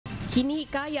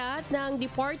Hinihikayat ng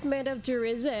Department of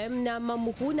Tourism na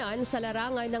mamuhunan sa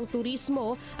larangan ng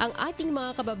turismo ang ating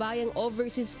mga kababayang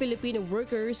overseas Filipino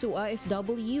workers o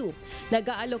OFW.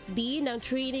 Nag-aalok din ng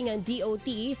training ang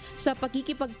DOT sa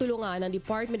pakikipagtulungan ng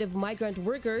Department of Migrant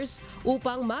Workers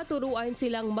upang maturuan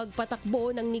silang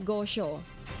magpatakbo ng negosyo.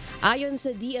 Ayon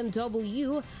sa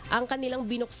DMW, ang kanilang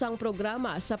binuksang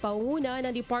programa sa pangunguna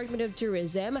ng Department of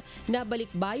Tourism na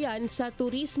balikbayan sa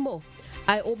turismo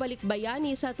o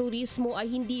balikbayani sa turismo ay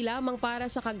hindi lamang para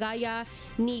sa kagaya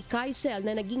ni Kaisel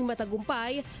na naging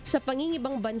matagumpay sa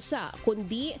pangingibang bansa,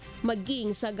 kundi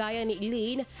maging sa gaya ni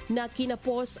Elaine na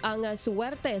kinapos ang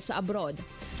suwerte sa abroad.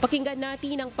 Pakinggan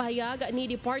natin ang pahayag ni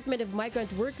Department of Migrant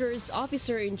Workers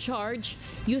Officer in Charge,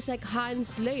 Yusek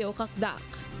Hans Leo Kakdak.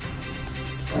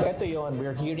 Ito yon,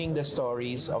 we're hearing the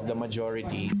stories of the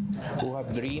majority who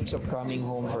have dreams of coming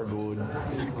home for good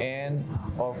and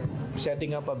of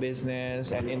setting up a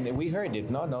business, and we heard it,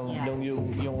 no?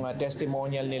 Yung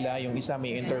testimonial nila, yung isa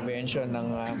may intervention ng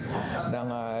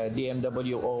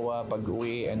DMW OWA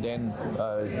pag-uwi, and then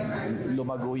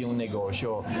lumago yung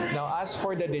negosyo. Now, as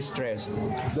for the distress,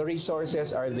 the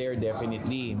resources are there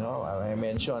definitely, no? I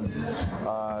mentioned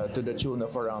to the tune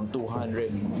of around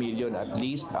 200 million at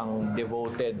least ang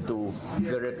devoted to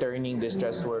the returning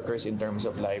distressed workers in terms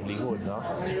of livelihood, no?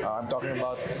 I'm talking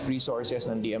about resources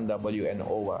ng DMW and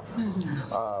OWA.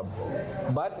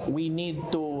 But we need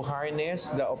to harness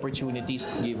the opportunities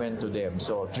given to them.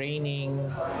 So training,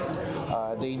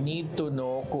 they need to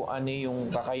know kung ano yung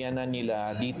kakayanan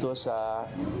nila dito sa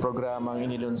programang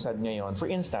inilunsad ngayon. For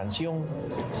instance, yung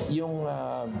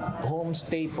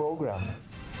homestay program.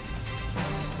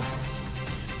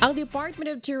 Ang Department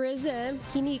of Tourism,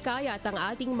 hinihikayat ang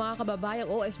ating mga kababayang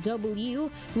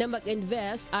OFW na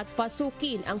mag-invest at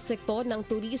pasukin ang sektor ng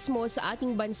turismo sa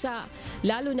ating bansa,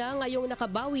 lalo na ngayong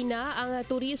nakabawi na ang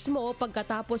turismo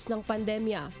pagkatapos ng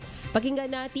pandemya.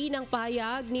 Pakinggan natin ang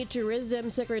pahayag ni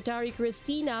Tourism Secretary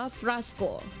Cristina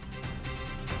Frasco.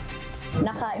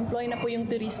 Naka-employ na po yung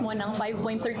turismo ng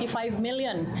 5.35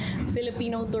 million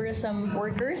Filipino tourism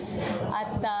workers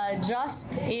at just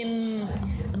in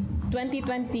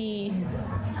 2023,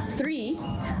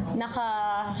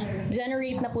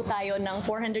 naka-generate na po tayo ng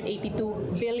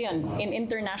 482 billion in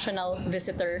international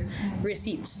visitor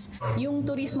receipts. Yung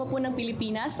turismo po ng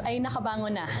Pilipinas ay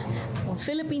nakabangon na.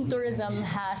 Philippine tourism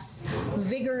has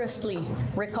vigorously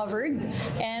recovered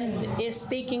and is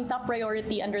taking top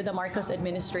priority under the Marcos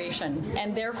administration.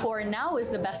 And therefore, now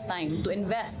is the best time to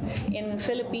invest in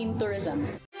Philippine tourism.